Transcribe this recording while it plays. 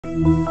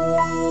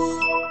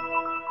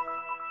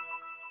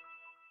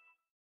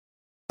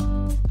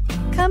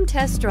Come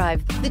test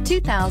drive the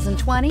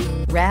 2020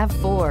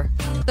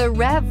 RAV4. The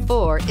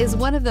RAV4 is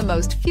one of the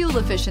most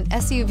fuel-efficient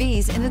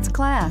SUVs in its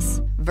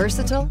class.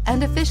 Versatile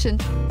and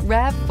efficient,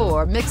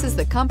 RAV4 mixes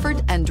the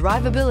comfort and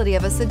drivability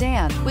of a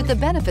sedan with the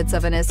benefits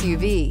of an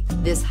SUV.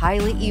 This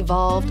highly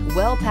evolved,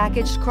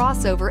 well-packaged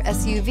crossover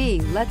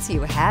SUV lets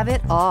you have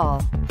it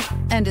all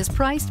and is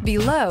priced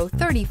below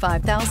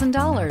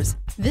 $35,000.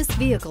 This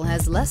vehicle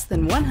has less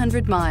than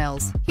 100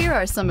 miles. Here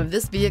are some of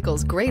this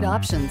vehicle's great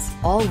options: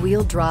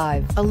 all-wheel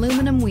drive,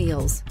 aluminum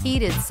wheels,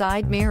 heated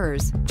side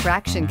mirrors,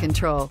 traction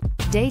control,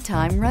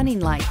 daytime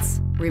running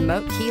lights,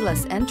 remote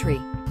keyless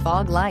entry,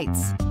 fog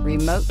lights,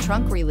 remote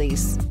trunk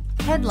release,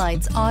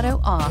 headlights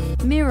auto off,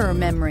 mirror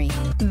memory.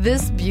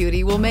 This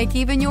beauty will make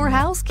even your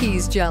house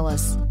keys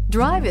jealous.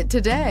 Drive it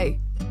today.